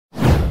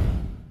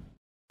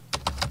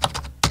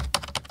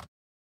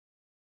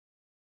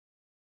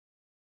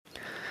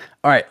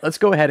All right, let's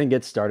go ahead and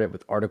get started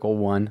with Article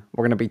 1.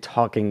 We're going to be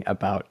talking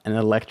about an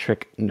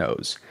electric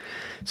nose.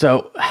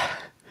 So,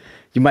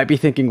 you might be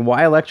thinking,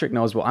 why electric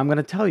nose? Well, I'm going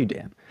to tell you,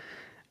 Dan.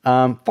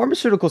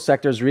 Pharmaceutical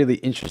sector is really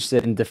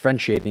interested in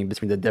differentiating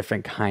between the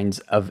different kinds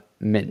of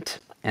mint.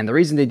 And the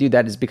reason they do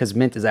that is because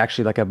mint is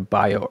actually like a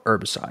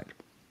bioherbicide.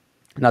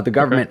 Now, the Okay.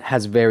 government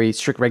has very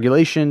strict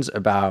regulations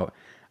about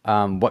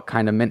what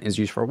kind of mint is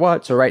used for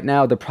what. So right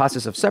now, the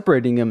process of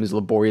separating them is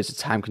laborious, it's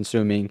time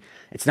consuming,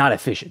 it's not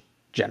efficient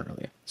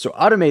generally. So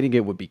automating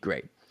it would be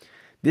great.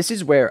 This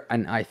is where,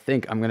 and I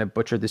think I'm going to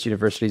butcher this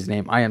university's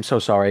name. I am so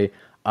sorry.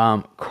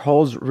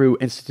 Karlsruhe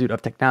Institute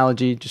of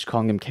Technology, just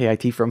calling them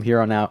KIT from here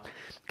on out,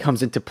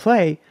 comes into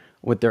play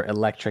with their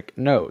electric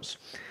nose.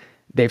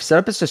 They've set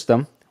up a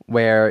system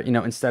where,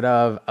 instead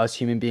of us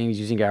human beings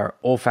using our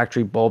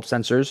olfactory bulb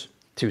sensors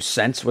to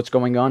sense what's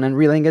going on and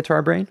relaying it to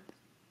our brain,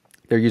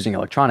 they're using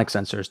electronic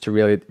sensors to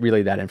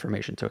relay that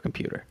information to a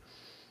computer.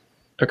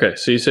 Okay.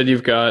 So you said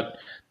you've got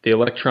the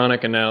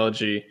electronic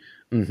analogy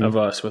of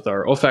us with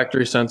our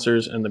olfactory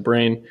sensors and the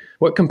brain.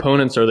 What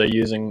components are they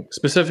using?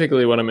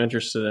 Specifically, what I'm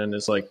interested in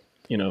is like,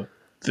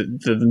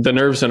 the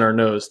nerves in our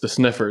nose, the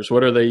sniffers.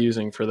 What are they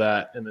using for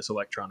that in this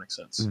electronic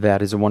sense?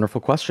 That is a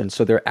wonderful question.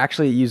 So they're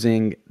actually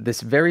using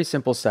this very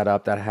simple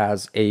setup that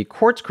has a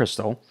quartz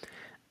crystal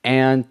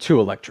and two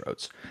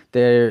electrodes.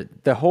 The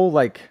whole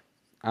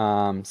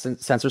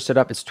sensor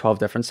setup is 12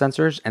 different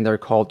sensors, and they're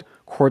called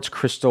quartz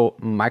crystal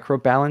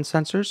microbalance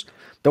sensors.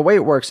 The way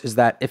it works is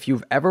that if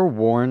you've ever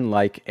worn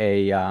like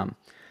a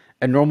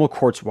normal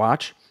quartz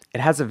watch, it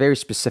has a very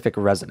specific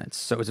resonance,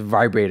 so it's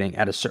vibrating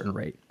at a certain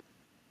rate.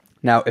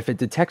 Now,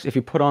 if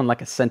you put on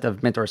like a scent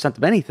of mint or a scent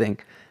of anything,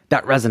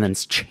 that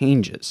resonance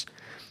changes.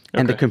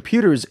 And the Okay.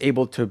 computer is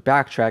able to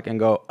backtrack and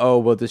go, oh,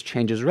 well, this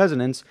changes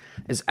resonance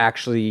is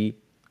actually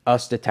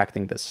us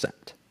detecting this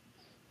scent.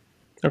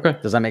 Okay.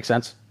 Does that make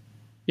sense?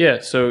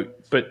 Yeah. So,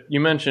 but you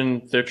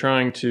mentioned they're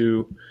trying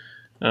to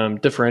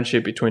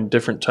differentiate between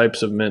different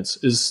types of mints.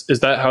 Is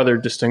that how they're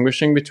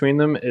distinguishing between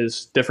them?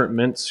 Is different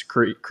mints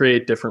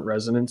create different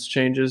resonance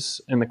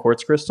changes in the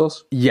quartz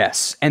crystals?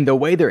 Yes. And the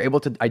way they're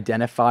able to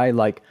identify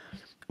like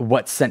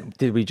what scent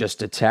did we just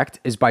detect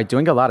is by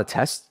doing a lot of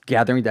tests,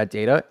 gathering that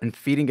data and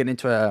feeding it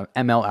into a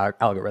ML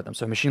algorithm,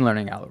 so a machine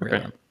learning Okay.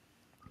 algorithm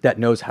that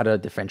knows how to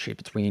differentiate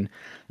between,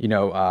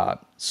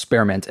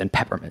 spearmint and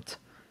peppermint.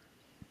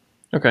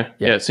 Okay.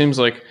 Yeah, Yeah. It seems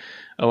like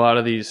a lot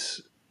of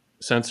these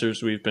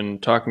sensors we've been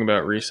talking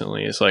about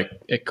recently is like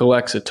it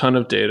collects a ton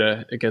of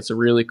data. It gets a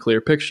really clear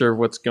picture of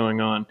what's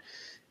going on.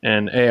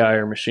 And AI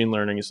or machine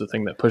learning is the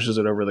thing that pushes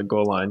it over the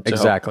goal line to help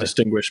exactly.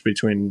 distinguish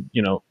between,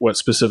 what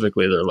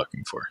specifically they're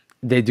looking for.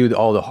 They do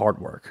all the hard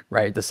work,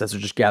 right? The sensor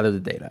just gather the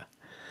data.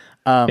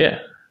 Yeah.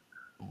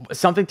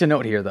 Something to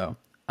note here, though.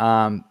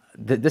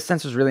 This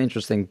sensor is really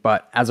interesting,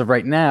 but as of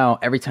right now,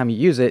 every time you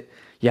use it,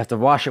 you have to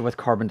wash it with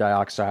carbon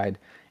dioxide,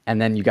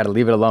 and then you got to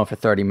leave it alone for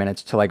 30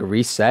 minutes to like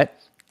reset,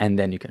 and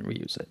then you can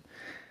reuse it.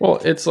 Well,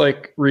 it's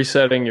like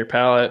resetting your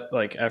palate,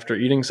 like after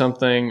eating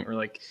something, or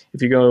like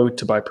if you go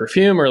to buy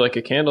perfume or like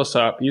a candle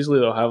shop, usually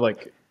they'll have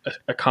like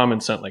a common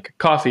scent, like a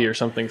coffee or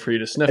something for you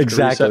to sniff to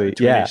reset Exactly.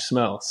 between Yeah. each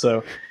smell.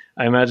 So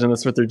I imagine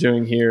that's what they're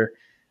doing here.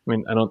 I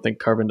mean, I don't think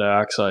carbon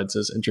dioxide's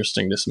as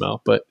interesting to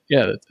smell, but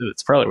yeah,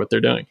 that's probably what they're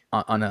doing.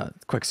 On a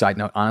quick side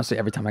note, honestly,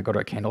 every time I go to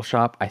a candle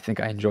shop, I think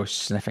I enjoy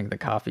sniffing the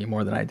coffee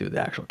more than I do the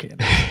actual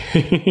candles.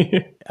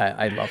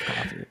 I love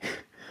coffee.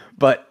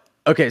 But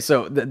okay,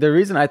 so the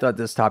reason I thought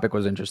this topic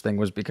was interesting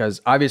was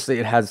because obviously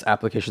it has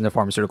application in the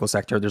pharmaceutical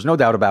sector. There's no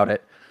doubt about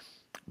it.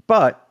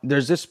 But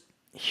there's this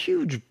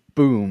huge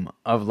boom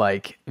of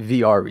like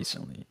VR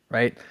recently,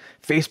 right?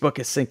 Facebook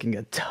is sinking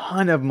a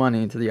ton of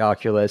money into the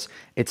Oculus.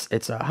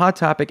 It's a hot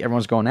topic.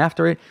 Everyone's going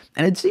after it,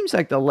 and it seems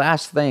like the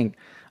last thing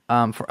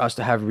for us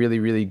to have really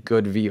really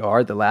good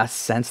VR, the last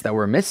sense that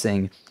we're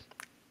missing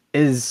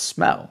is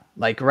smell.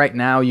 Like right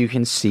now, you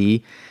can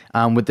see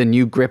with the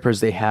new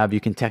grippers they have, you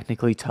can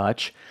technically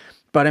touch.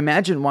 But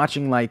imagine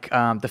watching like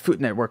the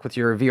Food Network with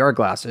your VR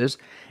glasses,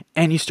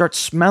 and you start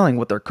smelling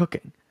what they're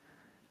cooking.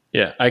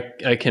 Yeah,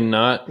 I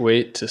cannot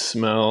wait to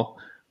smell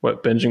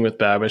what Binging with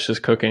Babish is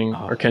cooking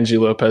or Oh, Kenji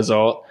Lopez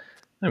alt.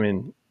 I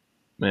mean,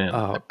 man,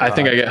 oh I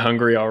think I God. get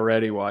hungry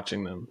already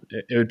watching them.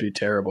 It would be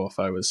terrible if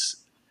I was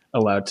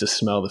allowed to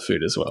smell the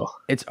food as well.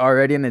 It's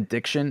already an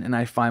addiction, and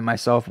I find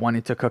myself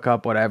wanting to cook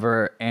up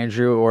whatever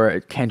Andrew or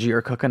Kenji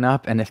are cooking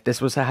up. And if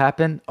this was to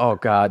happen, oh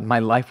God, my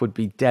life would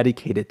be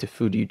dedicated to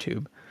food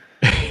YouTube.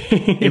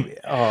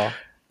 Oh,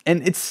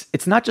 and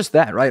it's not just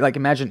that, right? Like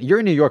imagine you're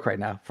in New York right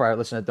now. For our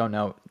listeners that don't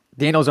know,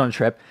 Daniel's on a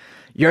trip.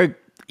 You're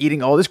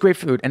eating all this great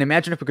food, and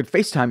imagine if we could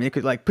FaceTime and you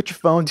could like put your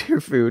phone to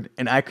your food,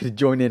 and I could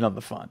join in on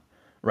the fun,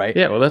 right?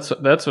 Yeah, well, that's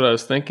what I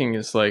was thinking.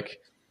 Is like,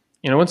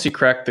 once you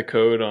crack the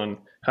code on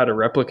how to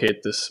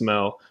replicate this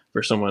smell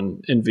for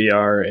someone in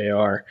VR or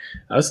AR,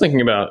 I was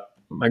thinking about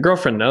my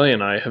girlfriend Nellie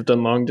and I have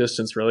done long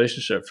distance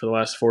relationship for the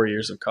last 4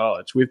 years of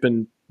college. We've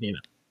been,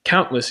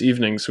 countless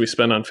evenings we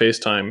spend on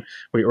FaceTime.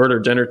 We order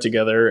dinner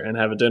together and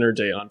have a dinner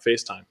date on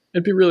FaceTime.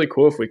 It'd be really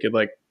cool if we could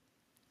like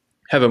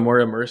have a more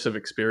immersive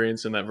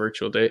experience in that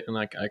virtual date, and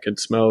like I could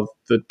smell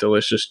the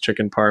delicious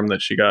chicken parm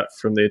that she got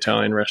from the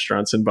Italian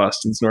restaurants in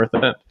Boston's North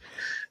End.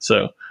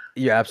 So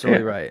You're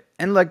absolutely yeah, right.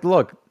 And like,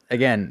 look,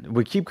 again,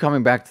 we keep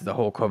coming back to the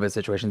whole COVID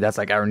situation. That's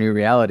like our new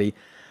reality.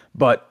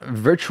 But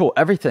virtual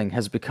everything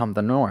has become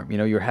the norm. You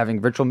know, you're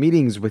having virtual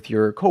meetings with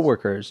your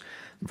coworkers,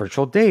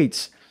 virtual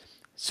dates.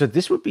 So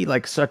this would be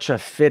like such a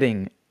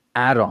fitting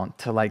add-on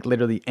to like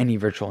literally any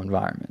virtual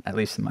environment, at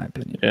least in my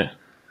opinion. yeah.